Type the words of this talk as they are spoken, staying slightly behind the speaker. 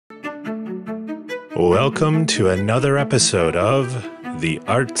Welcome to another episode of The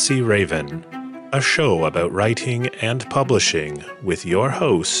Artsy Raven, a show about writing and publishing with your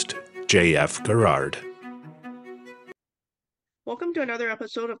host, J.F. Garrard. Welcome to another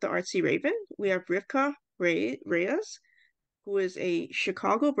episode of The Artsy Raven. We have Rivkah Reyes, who is a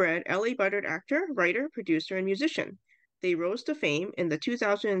Chicago-bred, LA-buttered actor, writer, producer, and musician. They rose to fame in the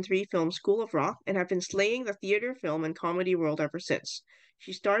 2003 film School of Rock and have been slaying the theater, film, and comedy world ever since.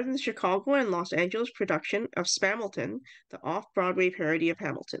 She starred in the Chicago and Los Angeles production of Spamilton, the Off-Broadway parody of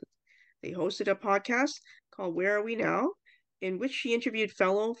Hamilton. They hosted a podcast called Where Are We Now?, in which she interviewed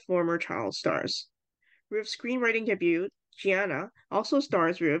fellow former child stars. Riv's screenwriting debut, Gianna, also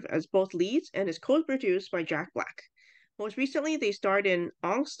stars Riv as both leads and is co-produced by Jack Black. Most recently, they starred in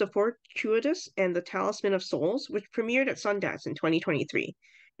Onyx the Fortuitous and the Talisman of Souls, which premiered at Sundance in 2023.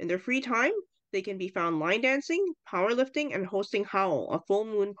 In their free time, they can be found line dancing, powerlifting, and hosting HOWL, a full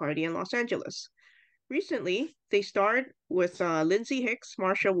moon party in Los Angeles. Recently, they starred with Lindsay Hicks,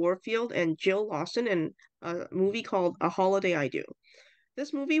 Marsha, Warfield, and Jill Larson in a movie called A Holiday I Do.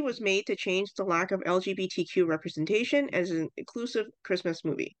 This movie was made to change the lack of LGBTQ representation as an inclusive Christmas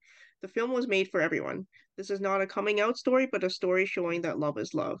movie. The film was made for everyone. This is not a coming out story, but a story showing that love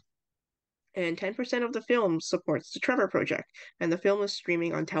is love. And 10% of the film supports the Trevor Project, and the film is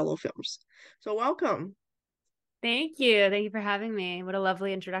streaming on Tello Films. So welcome. Thank you. Thank you for having me. What a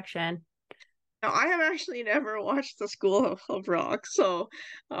lovely introduction. Now, I have actually never watched the School of Rock, so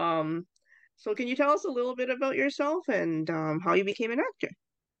can you tell us a little bit about yourself and how you became an actor?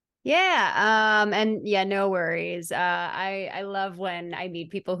 Yeah, no worries. I love when I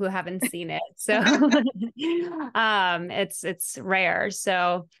meet people who haven't seen it. So it's rare.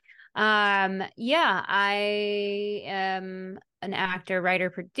 So I am an actor, writer,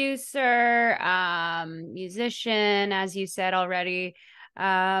 producer, musician, as you said already.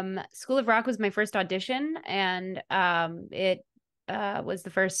 School of Rock was my first audition, and it was the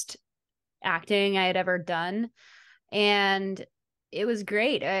first acting I had ever done, and it was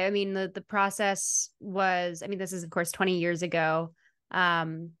great. I mean, the process was, this is of course 20 years ago,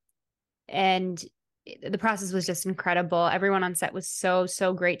 and the process was just incredible. Everyone on set was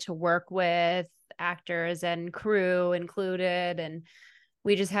so great to work with, actors and crew included, and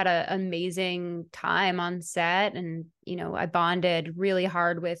we just had an amazing time on set. And I bonded really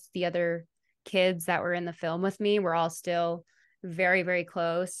hard with the other kids that were in the film with me. We're all still very, very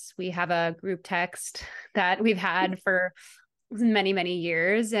close. We have a group text that we've had for many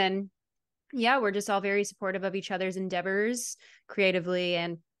years, and we're just all very supportive of each other's endeavors creatively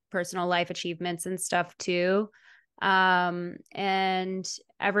and personal life achievements and stuff too. And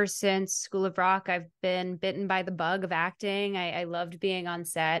ever since School of Rock, I've been bitten by the bug of acting. I loved being on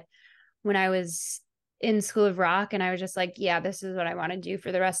set when I was in School of Rock, and I was just like, this is what I want to do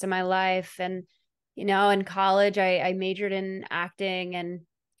for the rest of my life. And in college, I majored in acting, and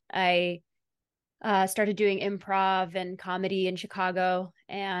I started doing improv and comedy in Chicago,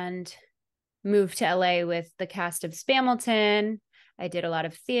 and moved to LA with the cast of Spamilton. I did a lot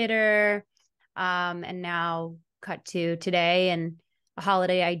of theater, and now cut to today, and A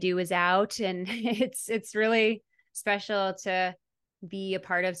Holiday I Do is out, and it's really special to be a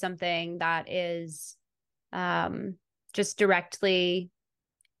part of something that is just directly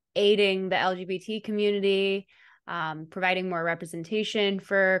aiding the LGBT community, providing more representation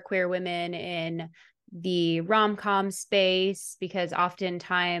for queer women in the rom-com space, because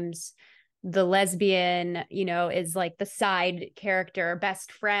oftentimes the lesbian, is like the side character,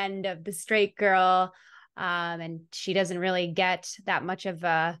 best friend of the straight girl, and she doesn't really get that much of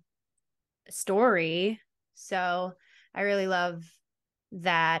a story. So I really love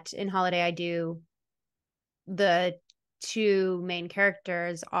that in Holiday I Do, the two main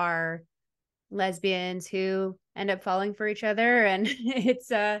characters are lesbians who end up falling for each other, and it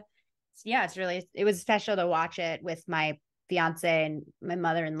was special to watch it with my fiance and my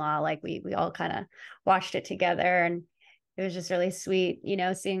mother-in-law. Like we all kind of watched it together, and it was just really sweet,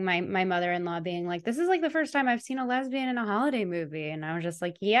 seeing my mother-in-law being like, this is like the first time I've seen a lesbian in a holiday movie. And I was just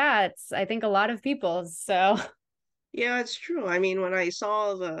like, it's, I think, a lot of people. So yeah, it's true. I mean, when I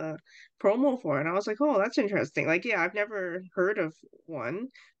saw the promo for it, I was like, oh, that's interesting. Like, I've never heard of one,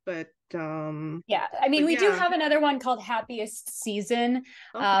 but we do have another one called Happiest Season,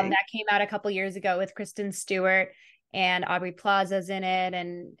 okay. That came out a couple years ago with Kristen Stewart, and Aubrey Plaza's in it,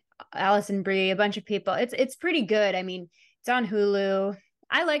 and Allison Brie, a bunch of people. It's pretty good. I mean, it's on Hulu.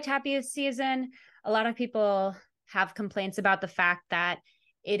 I liked Happiest Season. A lot of people have complaints about the fact that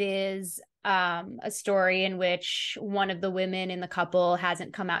it is a story in which one of the women in the couple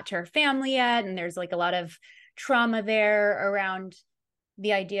hasn't come out to her family yet, and there's like a lot of trauma there around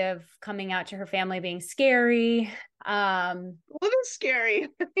the idea of coming out to her family being scary. What is scary?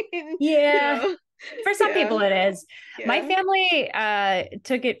 I mean, Yeah. For some yeah, people it is. My yeah. family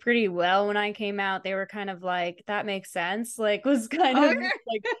took it pretty well when I came out. They were kind of like, that makes sense. Like, was kind of Okay.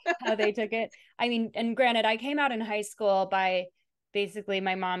 like how they took it. I mean, and granted, I came out in high school by basically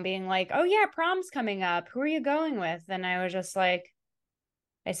my mom being like, oh yeah, prom's coming up. Who are you going with? And I was just like,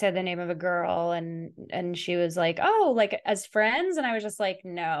 I said the name of a girl, and she was like, oh, like as friends? And I was just like,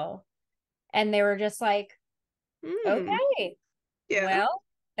 no. And they were just like, Hmm. okay, Yeah. well,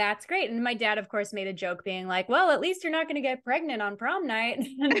 that's great. And my dad, of course, made a joke being like, well, at least you're not going to get pregnant on prom night.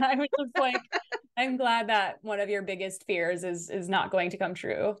 And I was just like, I'm glad that one of your biggest fears is not going to come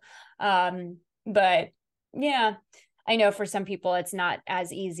true. But yeah, I know for some people it's not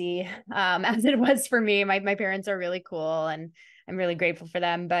as easy as it was for me. My parents are really cool and I'm really grateful for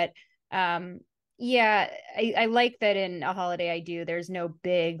them. But yeah, I like that in A Holiday I Do, there's no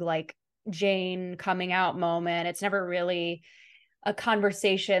big like Jane coming out moment. It's never really a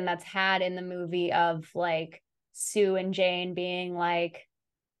conversation that's had in the movie of like Sue and Jane being like,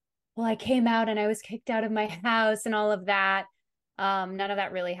 well, I came out and I was kicked out of my house and all of that. None of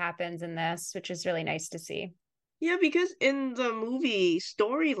that really happens in this, which is really nice to see. Yeah, because in the movie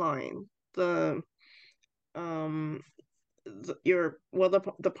storyline, the um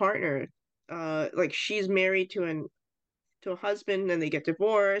the partner, like she's married to a husband and they get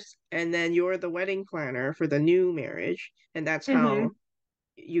divorced, and then you're the wedding planner for the new marriage, and that's how Mm-hmm.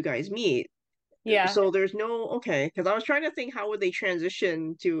 you guys meet. Yeah. So there's no, okay, because I was trying to think how would they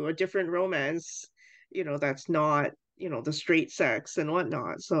transition to a different romance, that's not, the straight sex and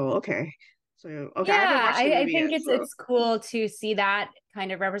whatnot. So okay. So okay, I haven't Yeah, watched the I movie think yet, so it's cool to see that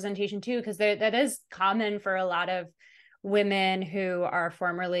kind of representation too, because that is common for a lot of women who are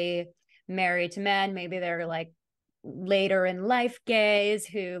formerly married to men. Maybe they're like later in life gays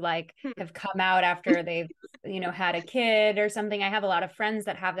who like hmm. have come out after they've had a kid or something. I have a lot of friends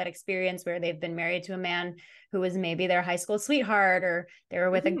that have that experience where they've been married to a man who was maybe their high school sweetheart, or they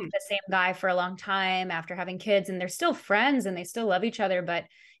were with Hmm. the same guy for a long time after having kids, and they're still friends and they still love each other, but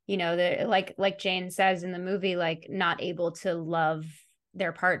the like Jane says in the movie, like not able to love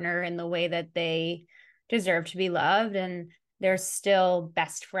their partner in the way that they deserve to be loved. And there's still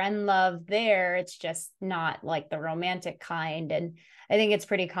best friend love there. It's just not like the romantic kind. And I think it's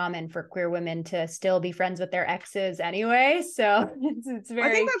pretty common for queer women to still be friends with their exes anyway. So it's I think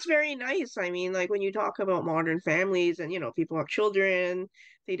very, that's very nice. I mean, like when you talk about modern families and people have children,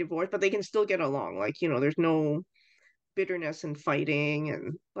 they divorce, but they can still get along. Like, there's no bitterness and fighting,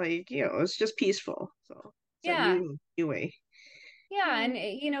 and like, it's just peaceful. So it's a yeah. new way. Yeah. Hmm.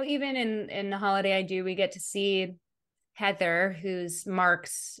 And, even in The Holiday I Do, we get to see Heather, who's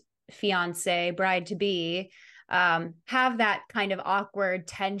Mark's fiance, bride to be, have that kind of awkward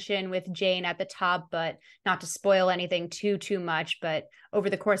tension with Jane at the top, but not to spoil anything too much. But over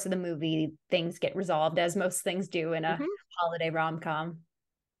the course of the movie, things get resolved, as most things do in a Hmm. holiday rom-com.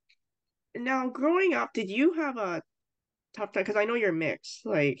 Now, growing up, did you have a tough time? Because I know you're mixed.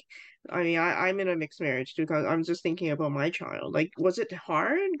 Like, I mean, I'm in a mixed marriage too, because I'm just thinking about my child. Like, was it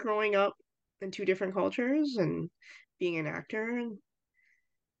hard growing up in two different cultures and being an actor?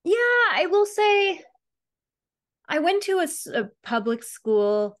 Yeah, I will say I went to a public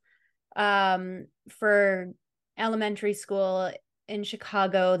school for elementary school in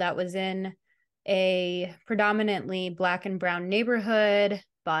Chicago that was in a predominantly Black and brown neighborhood,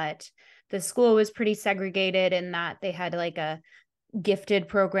 but the school was pretty segregated in that they had like a gifted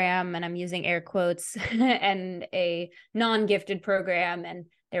program, and I'm using air quotes, and a non-gifted program. And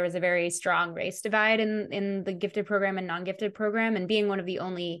there was a very strong race divide in the gifted program and non-gifted program. And being one of the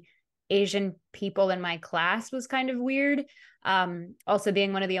only Asian people in my class was kind of weird. Also,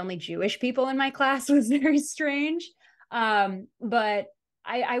 being one of the only Jewish people in my class was very strange. But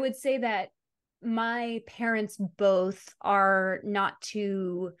I would say that my parents both are not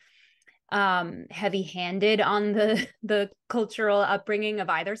too heavy-handed on the cultural upbringing of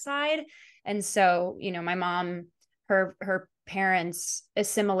either side. And so my mom, her parents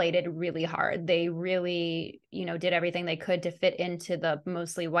assimilated really hard. They really did everything they could to fit into the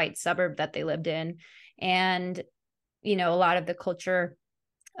mostly white suburb that they lived in. And a lot of the culture,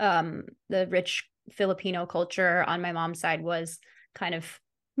 the rich Filipino culture on my mom's side was kind of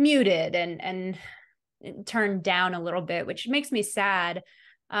muted and turned down a little bit, which makes me sad.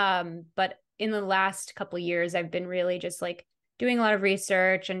 But in the last couple of years, I've been really just like doing a lot of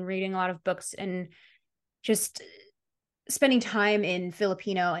research and reading a lot of books and just spending time in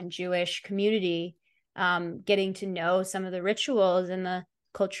Filipino and Jewish community, getting to know some of the rituals and the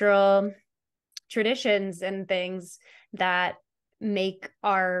cultural traditions and things that make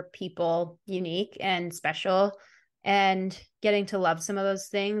our people unique and special, and getting to love some of those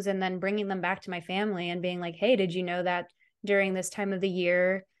things and then bringing them back to my family and being like, hey, did you know that during this time of the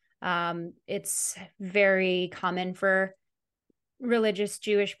year, it's very common for religious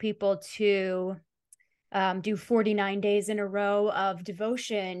Jewish people to do 49 days in a row of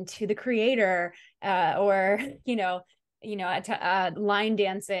devotion to the creator, or, line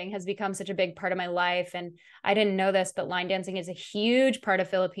dancing has become such a big part of my life. And I didn't know this, but line dancing is a huge part of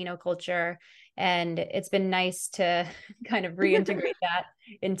Filipino culture. And it's been nice to kind of reintegrate that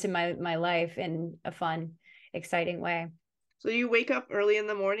into my life in a fun, exciting way. So you wake up early in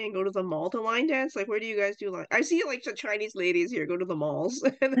the morning and go to the mall to line dance? Like, where do you guys do line? I see like the Chinese ladies here go to the malls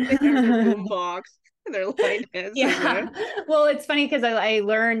and they have their boom box and they're line dancing there. Well, it's funny because I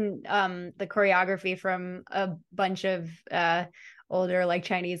learned the choreography from a bunch of older like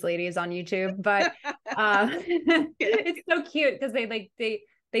Chinese ladies on YouTube, but it's so cute because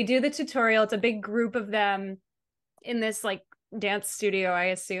they do the tutorial. It's a big group of them in this like dance studio, I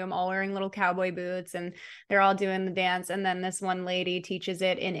assume, all wearing little cowboy boots, and they're all doing the dance. And then this one lady teaches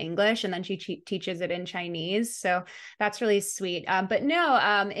it in English, and then she teaches it in Chinese. So that's really sweet. But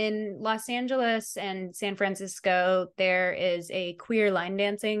no, in Los Angeles and San Francisco, there is a queer line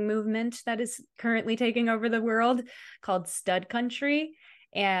dancing movement that is currently taking over the world called Stud Country.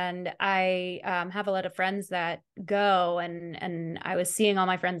 And I have a lot of friends that go, and I was seeing all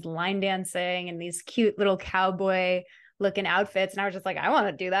my friends line dancing in these cute little cowboy looking outfits, and I was just like, I want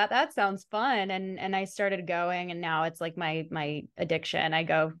to do that. That sounds fun. And I started going, and now it's like my addiction.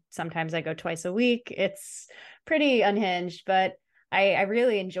 Sometimes I go twice a week. It's pretty unhinged, but I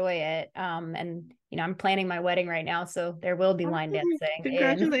really enjoy it. And I'm planning my wedding right now, so there will be line dancing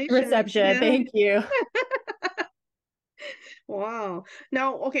in reception. Yeah. Thank you. Wow.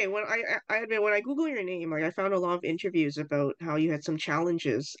 Now, okay, when I admit, when I Google your name, like I found a lot of interviews about how you had some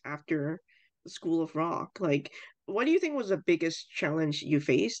challenges after the School of Rock. Like, what do you think was the biggest challenge you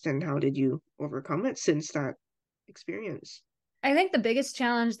faced, and how did you overcome it since that experience? I think the biggest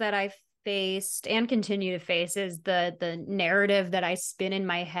challenge that I faced and continue to face is the narrative that I spin in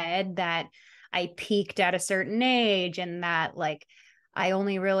my head, that I peaked at a certain age, and that like I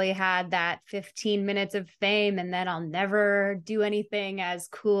only really had that 15 minutes of fame, and then I'll never do anything as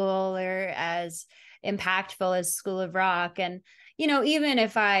cool or as impactful as School of Rock. And even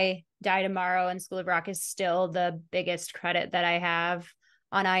if I die tomorrow and School of Rock is still the biggest credit that I have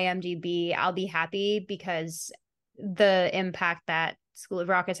on IMDb, I'll be happy, because the impact that School of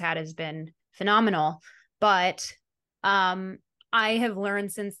Rock has had has been phenomenal. But I have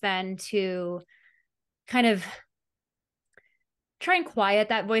learned since then to kind of try and quiet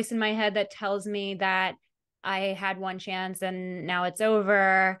that voice in my head that tells me that I had one chance and now it's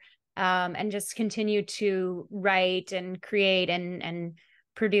over, and just continue to write and create and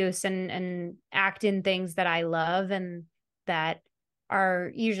produce and act in things that I love and that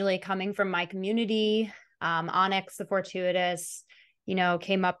are usually coming from my community. Onyx the Fortuitous,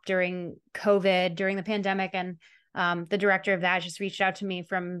 came up during COVID, during the pandemic, and the director of that just reached out to me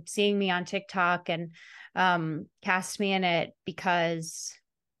from seeing me on TikTok and cast me in it because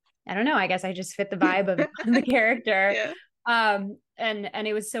I don't know, I guess I just fit the vibe of the character. Yeah. And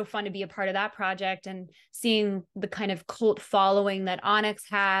it was so fun to be a part of that project and seeing the kind of cult following that Onyx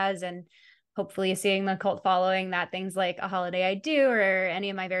has, and hopefully seeing the cult following that things like A Holiday I Do or any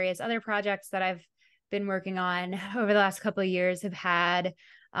of my various other projects that I've been working on over the last couple of years have had.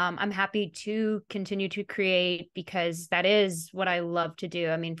 I'm happy to continue to create because that is what I love to do.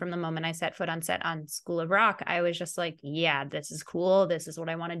 I mean, from the moment I set foot on set on School of Rock, I was just like, yeah, this is cool. This is what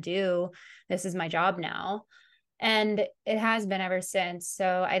I want to do. This is my job now. And it has been ever since.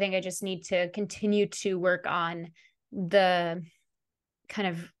 So I think I just need to continue to work on the kind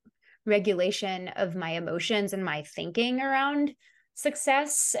of regulation of my emotions and my thinking around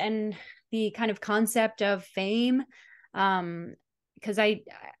success and the kind of concept of fame. Because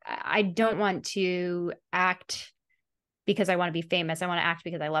I don't want to act because I want to be famous. I want to act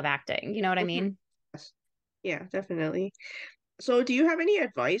because I love acting. You know what I mean? Yeah, definitely. So do you have any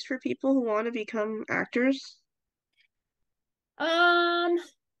advice for people who want to become actors?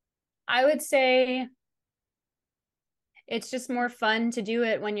 I would say it's just more fun to do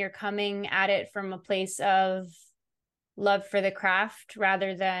it when you're coming at it from a place of love for the craft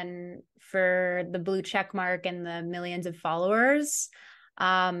rather than for the blue check mark and the millions of followers.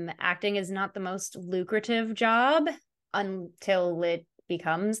 Acting is not the most lucrative job until it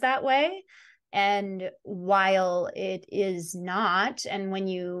becomes that way. And while it is not, and when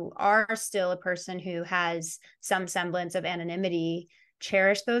you are still a person who has some semblance of anonymity,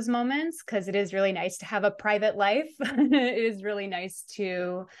 cherish those moments, because it is really nice to have a private life. It is really nice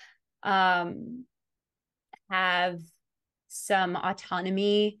to have some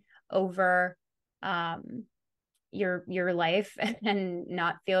autonomy over your life and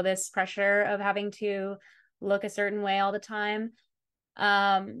not feel this pressure of having to look a certain way all the time.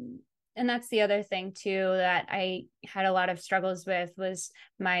 And that's the other thing too that I had a lot of struggles with, was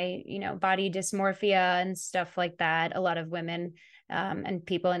my, body dysmorphia and stuff like that. A lot of women and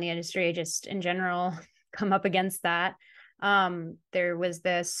people in the industry just in general come up against that. There was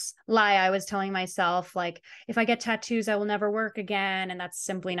this lie I was telling myself, like, if I get tattoos, I will never work again. And that's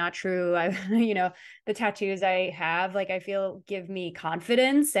simply not true. The tattoos I have, like, I feel give me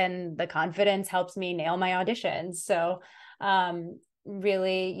confidence, and the confidence helps me nail my auditions. So,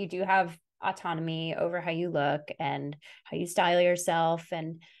 really, you do have autonomy over how you look and how you style yourself.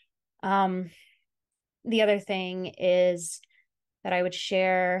 And the other thing is that I would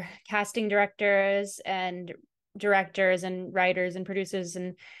share casting directors and writers and producers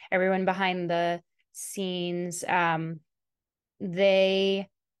and everyone behind the scenes. They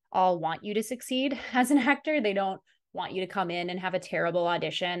all want you to succeed as an actor. They don't want you to come in and have a terrible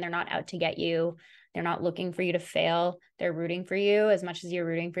audition. They're not out to get you. They're not looking for you to fail. They're rooting for you as much as you're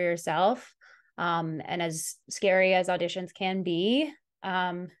rooting for yourself. And as scary as auditions can be,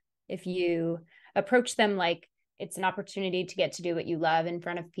 if you approach them like it's an opportunity to get to do what you love in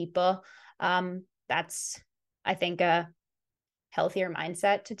front of people, that's, I think, a healthier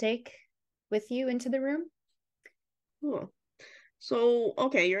mindset to take with you into the room. Cool. So,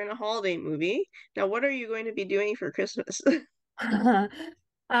 okay, you're in a holiday movie. Now, what are you going to be doing for Christmas?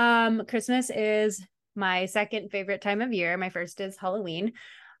 Christmas is my second favorite time of year. My first is Halloween.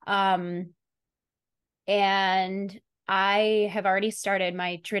 And I have already started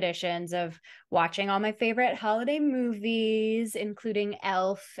my traditions of watching all my favorite holiday movies, including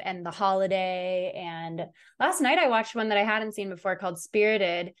Elf and The Holiday. And last night I watched one that I hadn't seen before called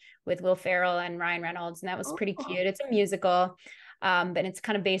Spirited with Will Ferrell and Ryan Reynolds. And that was pretty cute. It's a musical, but it's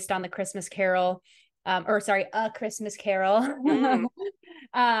kind of based on the Christmas Carol, A Christmas Carol.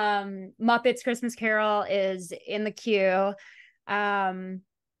 Muppets Christmas Carol is in the queue.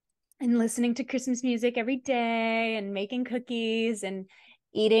 And listening to Christmas music every day and making cookies and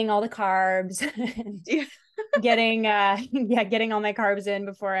eating all the carbs and getting all my carbs in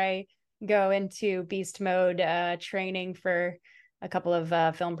before I go into beast mode training for a couple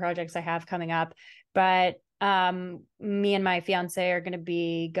of film projects I have coming up. But me and my fiance are going to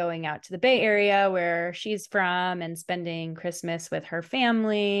be going out to the Bay Area where she's from and spending Christmas with her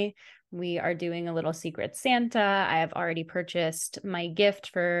family. We are doing a little Secret Santa. I have already purchased my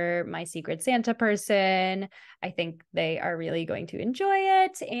gift for my Secret Santa person. I think they are really going to enjoy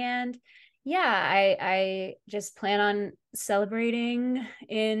it. And yeah, I just plan on celebrating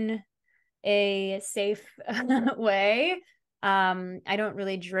in a safe way. I don't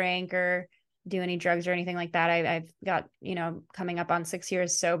really drink or do any drugs or anything like that. I've got, coming up on 6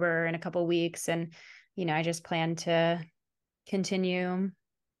 years sober in a couple weeks. And, I just plan to continue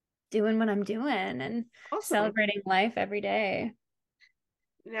doing what I'm doing and celebrating life every day.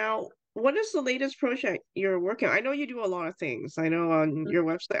 Now, what is the latest project you're working on? I know you do a lot of things. I know on your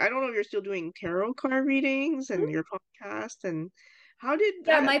website. I don't know if you're still doing tarot card readings and your podcast. And how did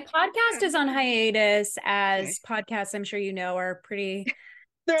that? My podcast is on hiatus, as podcasts, I'm sure are pretty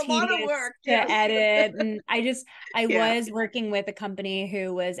they're a lot of work to edit. And I was working with a company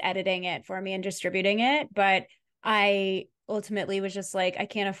who was editing it for me and distributing it, but I ultimately was just like, I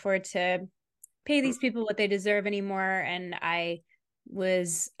can't afford to pay these people what they deserve anymore. And I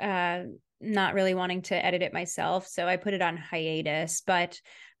was not really wanting to edit it myself. So I put it on hiatus, but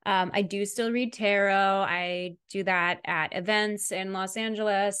I do still read tarot. I do that at events in Los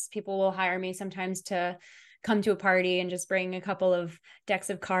Angeles. People will hire me sometimes to come to a party and just bring a couple of decks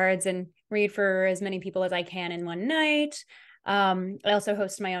of cards and read for as many people as I can in one night. I also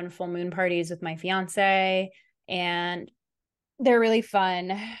host my own full moon parties with my fiance, and they're really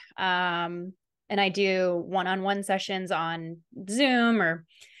fun. And I do one-on-one sessions on Zoom or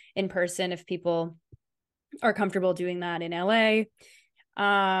in person if people are comfortable doing that in LA.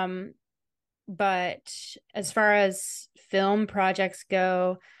 But as far as film projects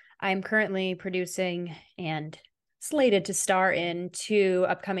go, I'm currently producing and slated to star in 2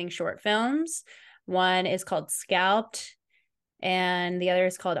 upcoming short films. One is called Scalped, and the other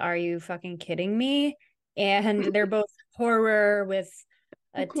is called Are You Fucking Kidding Me? And they're both horror with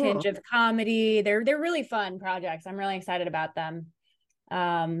a tinge of comedy. They're really fun projects. I'm really excited about them.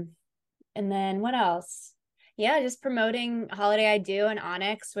 And then what else? Yeah, just promoting Holiday I Do and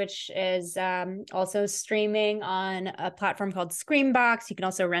Onyx, which is also streaming on a platform called Screenbox. You can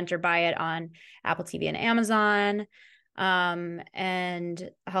also rent or buy it on Apple TV and Amazon.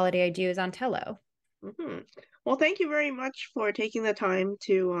 And Holiday I Do is on Tello. Mm-hmm. Well, thank you very much for taking the time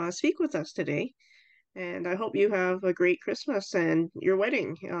to speak with us today. And I hope you have a great Christmas and your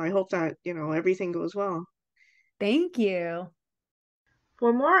wedding. I hope that, everything goes well. Thank you.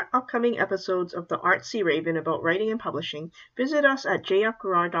 For more upcoming episodes of the Artsy Raven about writing and publishing, visit us at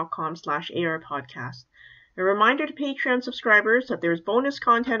jfgarrard.com/arpodcast. A reminder to Patreon subscribers that there is bonus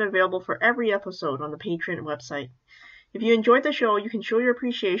content available for every episode on the Patreon website. If you enjoyed the show, you can show your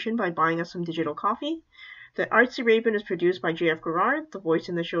appreciation by buying us some digital coffee. The Artsy Raven is produced by J.F. Garrard. The voice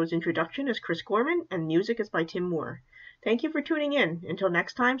in the show's introduction is Chris Gorman, and music is by Tim Moore. Thank you for tuning in. Until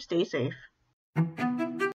next time, stay safe.